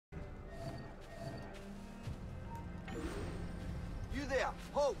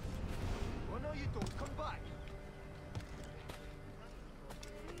Halt! Oh no, you don't. Come back.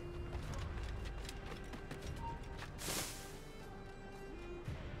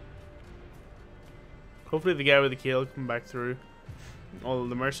 Hopefully the guy with the key will come back through. All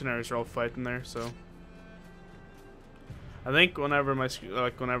the mercenaries are all fighting there, so I think whenever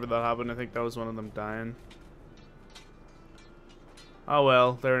whenever that happened, I think that was one of them dying. Oh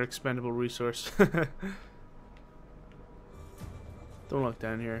well, they're an expendable resource. Don't look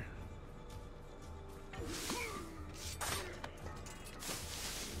down here.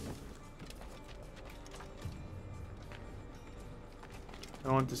 I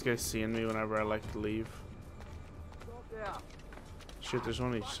don't want this guy seeing me whenever I like to leave. Shit, there's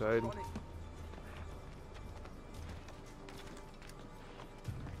one on each side.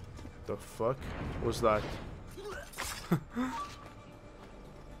 The fuck was that?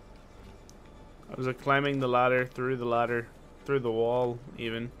 I was like climbing the ladder, through the wall,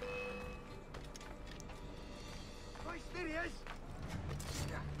 even.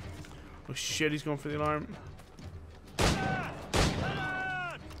 Oh shit, he's going for the alarm.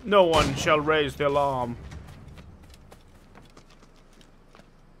 No one shall raise the alarm.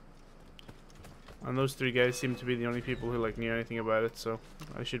 And those three guys seem to be the only people who like knew anything about it, so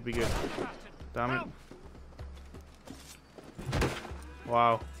I should be good. Damn it.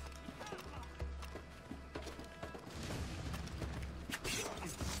 Wow.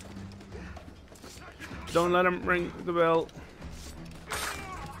 Don't let him ring the bell.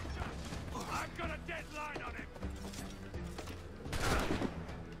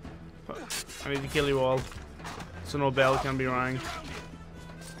 I need to kill you all, so no bell can be rang.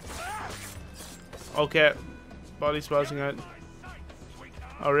 Okay, body spouting out.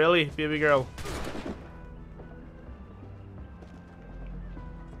 Oh really, baby girl?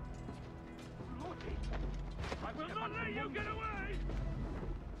 I will not let you get away.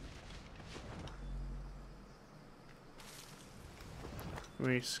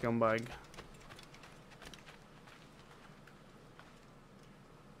 Me scumbag.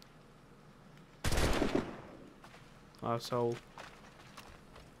 Asshole.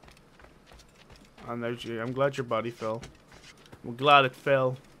 And there's you. I'm glad your body fell. I'm glad it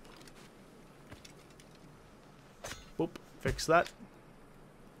fell. Boop. Fix that.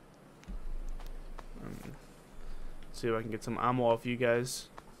 See if I can get some ammo off you guys.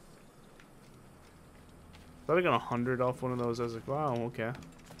 Thought I got 100 off one of those. I was like, wow, okay.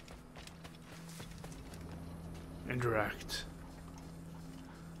 Interact.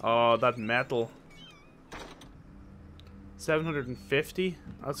 Oh, that metal. 750.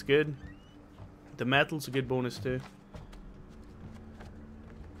 That's good. The metal's a good bonus too.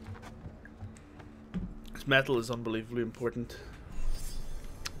 This metal is unbelievably important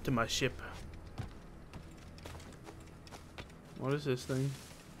to my ship. What is this thing?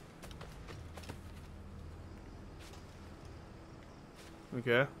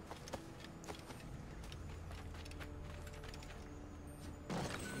 Okay.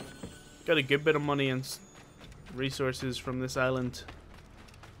 Got a good bit of money and resources from this island.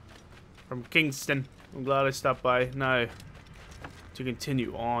 From Kingston. I'm glad I stopped by. Now, to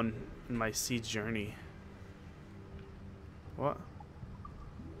continue on in my sea journey. What?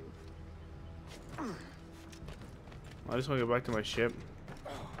 I just want to go back to my ship.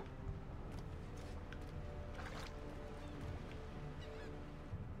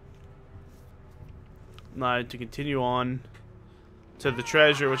 Now, to continue on to the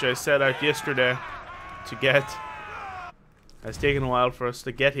treasure which I set out yesterday to get. It's taken a while for us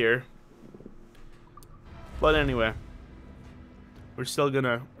to get here. But anyway, we're still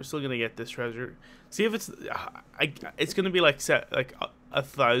gonna get this treasure. See if it's it's gonna be like set like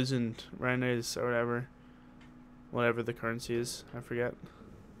 1,000 reines or whatever the currency is. I forget.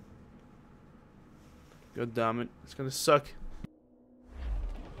 God damn it! It's gonna suck.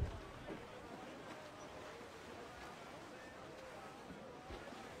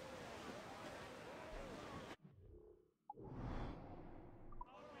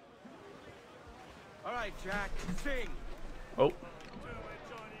 Alright, Jack, sing. Oh.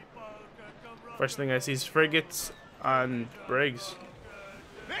 First thing I see is frigates and brigs.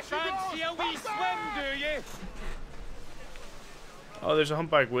 Fancy a wee swim, do you? Oh, there's a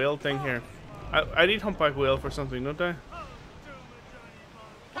humpback whale thing here. I need humpback whale for something, don't I?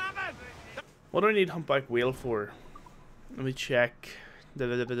 What do I need humpback whale for? Let me check.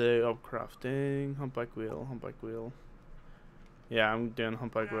 Oh, crafting. Humpback whale, humpback whale. Yeah, I'm doing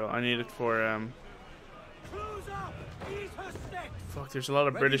humpback whale. I need it for fuck, there's a lot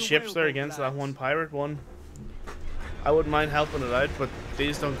of British ships there against that one pirate one. I wouldn't mind helping it out, but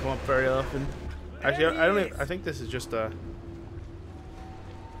these don't come up very often. Actually, I think this is just a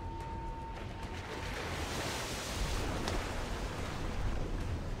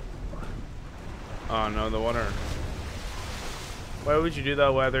Oh no, the water. Why would you do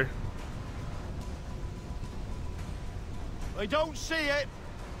that, Weather? I don't see it.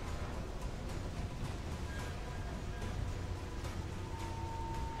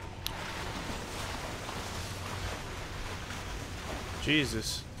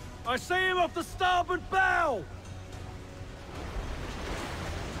 Jesus. I see him off the starboard bow!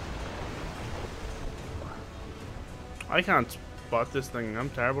 I can't spot this thing. I'm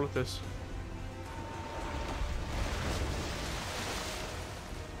terrible at this.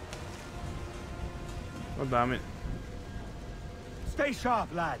 Oh, damn it. Stay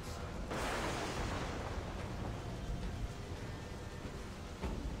sharp, lads.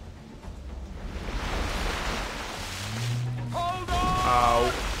 Hold on!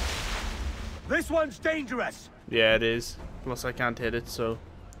 Ow. This one's dangerous. Yeah, it is. Plus, I can't hit it, so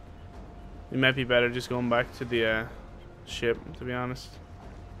it might be better just going back to the ship, to be honest.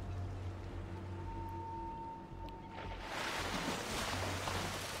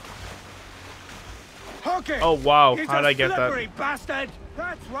 Hook it! Oh wow, He's how'd a I get that? slippery bastard!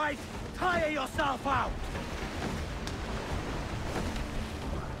 That's right. Tire yourself out.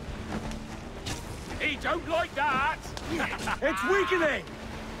 He don't like that. It's weakening.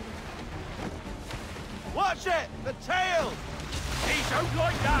 Watch it. The tail. He don't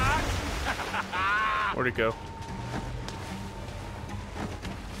like that. Where'd it go?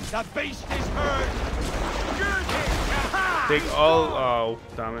 The beast is hurt. Good hit. Take all. Oh,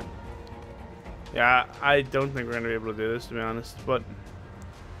 damn it. Yeah, I don't think we're gonna be able to do this, to be honest. But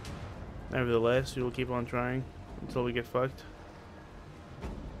nevertheless, we will keep on trying until we get fucked.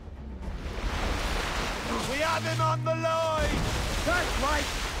 We have him on the line. That's right.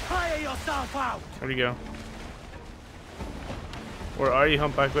 Tire yourself out. Where'd he go? Where are you,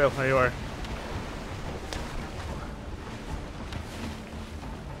 humpback whale? There you are.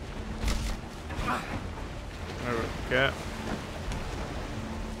 There we go.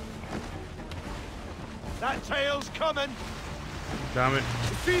 That tail's coming. Damn it.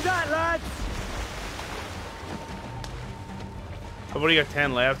 See that, lads? I've only got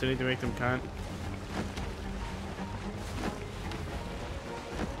 10 left. I need to make them count.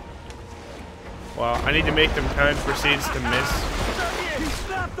 Wow, I need to make them count. Proceeds to miss. He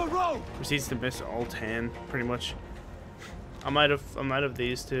snapped the rope. Proceeds to miss all 10, pretty much. I'm out of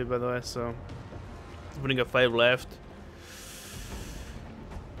these two, by the way. So I've only got 5 left.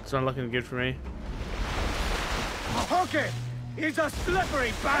 It's not looking good for me. Hook it. He's a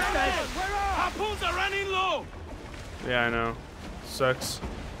slippery bastard. Harpoons are running low. Yeah, I know. Sucks.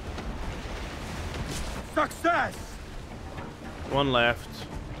 Success. 1 left.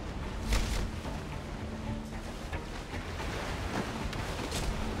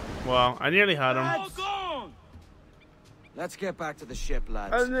 Wow, I nearly had him. All gone. Let's get back to the ship,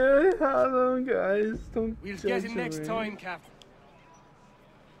 lads. I nearly had him, guys. Don't We'll judge get him me. next time, Captain.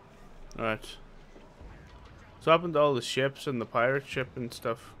 Alright. So what happened to all the ships and the pirate ship and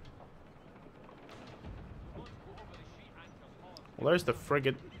stuff? Well, there's the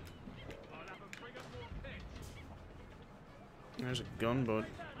frigate. There's a gunboat.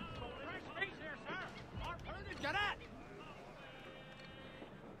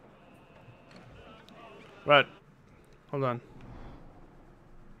 Right. Hold on.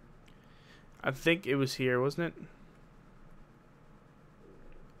 I think it was here, wasn't it?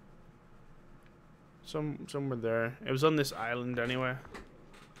 Somewhere there. It was on this island anyway.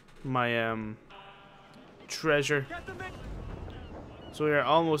 My treasure. So we're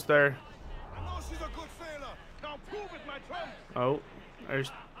almost there. I know she's a good sailor. Now prove it, my trump. Oh,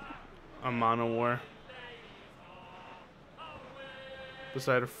 there's a man of war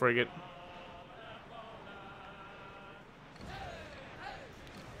beside a frigate.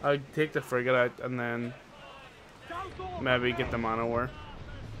 I'll take the frigate out and then maybe get the man of war.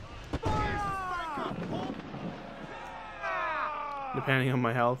 Depending on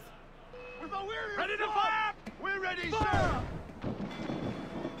my health. Ready to fire? We're ready, sir.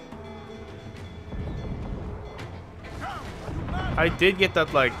 I did get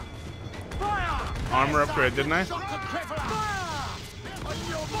that like armor upgrade, didn't I?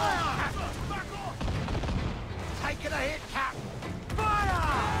 Taking a hit, Cap.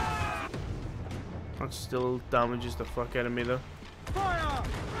 That still damages the fuck out of me though.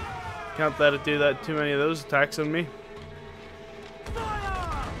 Can't let it do that. Too many of those attacks on me.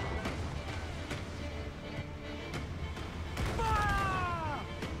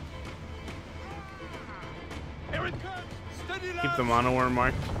 Here it comes. Steady, Keep lads. the mono worm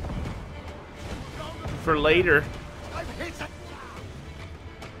marked for later. I've hit it.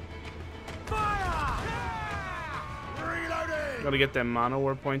 Reloading. Gotta get them mono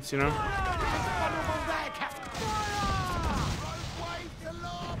war points, you know.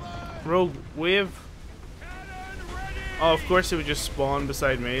 Rogue wave. Oh, of course it would just spawn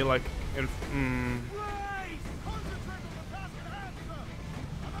beside me, like in.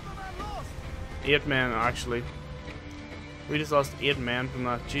 Eight men actually. We just lost 8 men from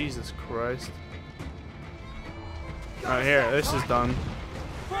that. Jesus Christ. Alright, here, this is done.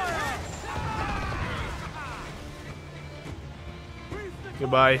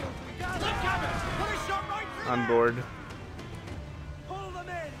 Goodbye. On board.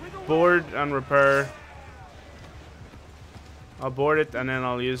 Board and repair. I'll board it and then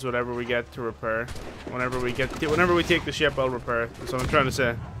I'll use whatever we get to repair. Whenever we take the ship, I'll repair it. That's what I'm trying to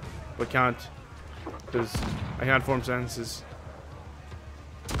say. But can't. Because I can't form sentences.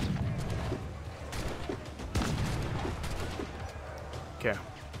 Okay.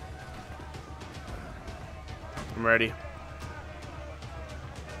 I'm ready.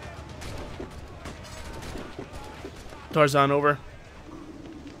 Tarzan over.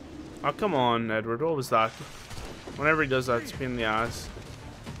 Oh, come on, Edward. What was that? Whenever he does that, it's a pain in the ass.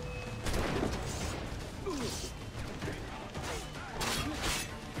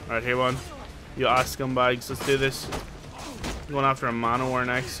 Alright, here one. You ass scumbags. Let's do this. I'm going after a man of war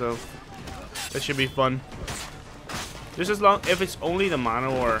next, so this should be fun. Just as long, if it's only the man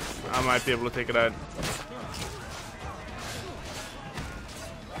of war, I might be able to take it out.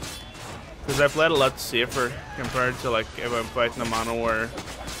 Because I played a lot safer compared to like if I'm fighting a man of war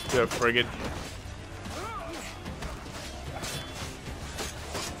to a frigate.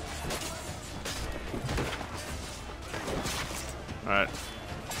 Alright.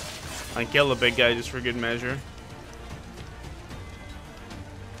 I kill the big guy just for good measure.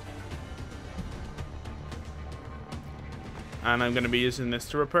 And I'm going to be using this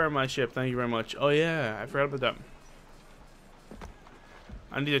to repair my ship. Thank you very much. Oh yeah, I forgot about that.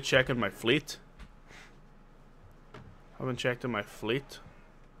 I need to check on my fleet. I haven't checked on my fleet.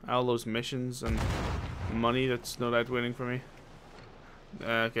 All those missions and money that's no doubt waiting for me.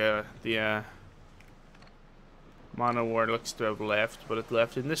 Okay, the man of war looks to have left, but it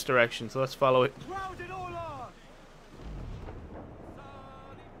left in this direction, so let's follow it.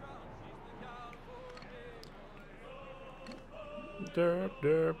 Derp,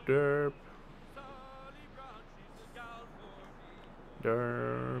 derp, derp.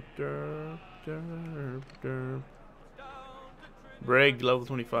 Derp, derp, derp, derp. Brig, level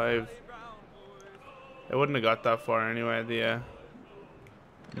 25. I wouldn't have got that far anyway, the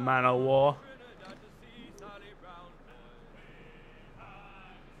man of war.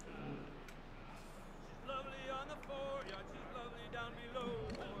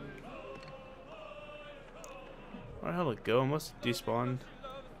 Where the hell did it go? I must have despawned.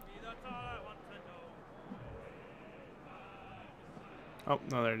 Oh,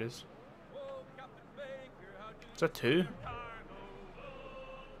 no, there it is. Is that 2?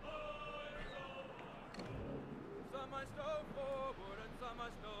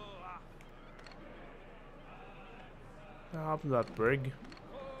 What happened to that brig?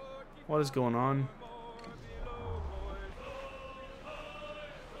 What is going on?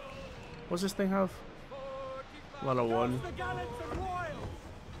 What's this thing have? A lot of one.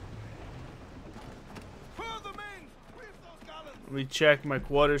 Let me check my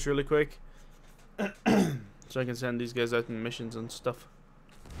quarters really quick. So I can send these guys out in missions and stuff.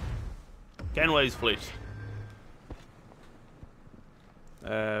 Kenway's fleet.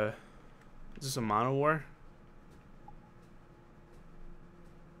 Is this a man of war?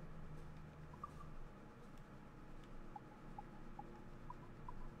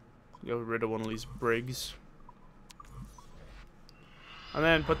 Get rid of one of these brigs. And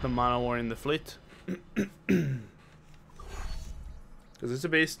then put the man of war in the fleet. Because it's a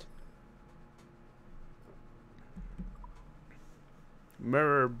beast.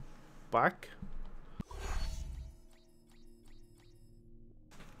 Mirror back.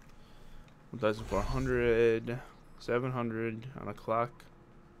 1,400, 700 and a clock.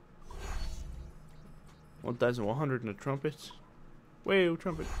 1,100 and a trumpet. Whoa,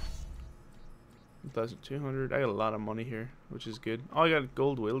 trumpet. 1,200. I got a lot of money here, which is good. Oh, I got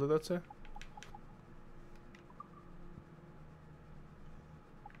gold wheel, did that say?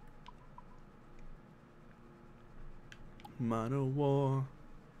 Man of war.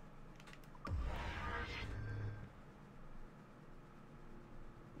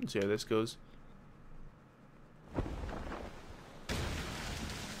 Let's see how this goes.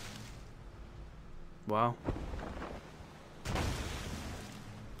 Wow.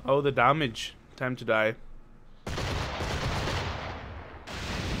 Oh, the damage. Time to die.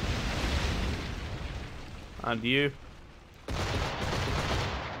 And you.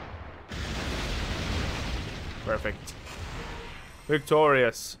 Perfect.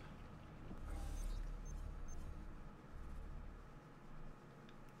 Victorious.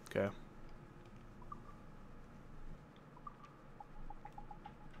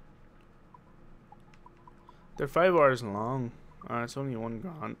 They're 5 hours long. It's only £1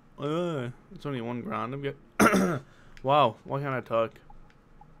 grand. It's only £1 I'm getting. Wow, why can't I talk?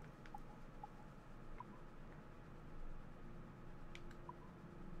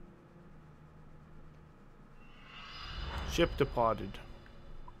 Ship departed.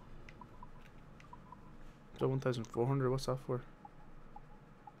 So 1,400. What's that for?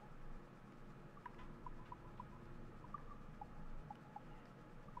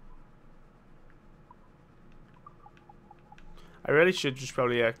 I really should just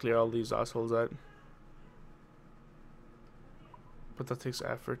probably clear all these assholes out. But that takes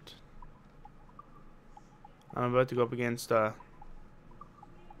effort. I'm about to go up against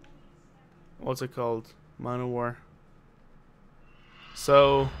what's it called? Man of War.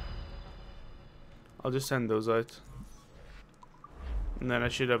 So I'll just send those out. And then I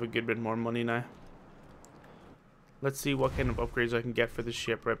should have a good bit more money now. Let's see what kind of upgrades I can get for the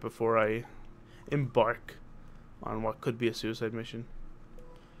ship right before I embark on what could be a suicide mission.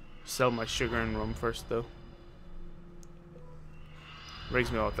 Sell my sugar and rum first though.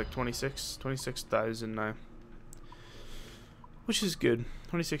 Raise me out like 26,000 now. Which is good.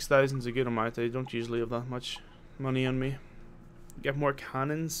 26,000 is a good amount. I don't usually have that much money on me. Get more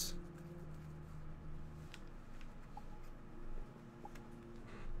cannons.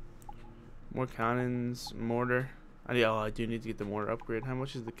 More cannons, mortar. And yeah, I do need to get the mortar upgrade. How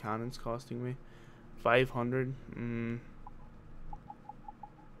much is the cannons costing me? 500.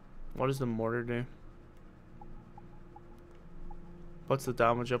 What does the mortar do? Puts the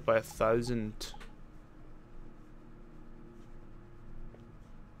damage up by 1,000.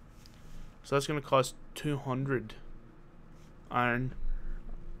 So that's gonna cost 200 iron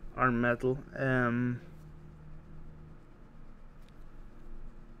metal. I'm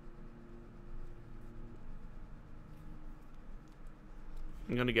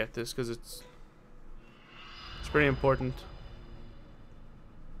gonna get this because it's pretty important.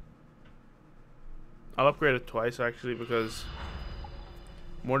 I'll upgrade it twice actually because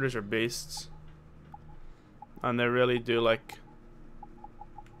mortars are beasts and they really do like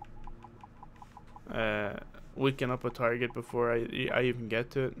weaken up a target before I even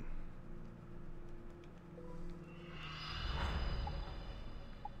get to it.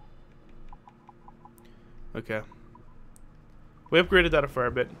 Okay, we upgraded that a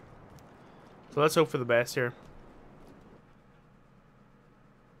fair bit, so let's hope for the best here.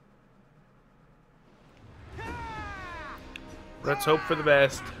 Let's hope for the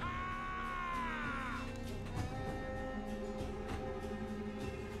best.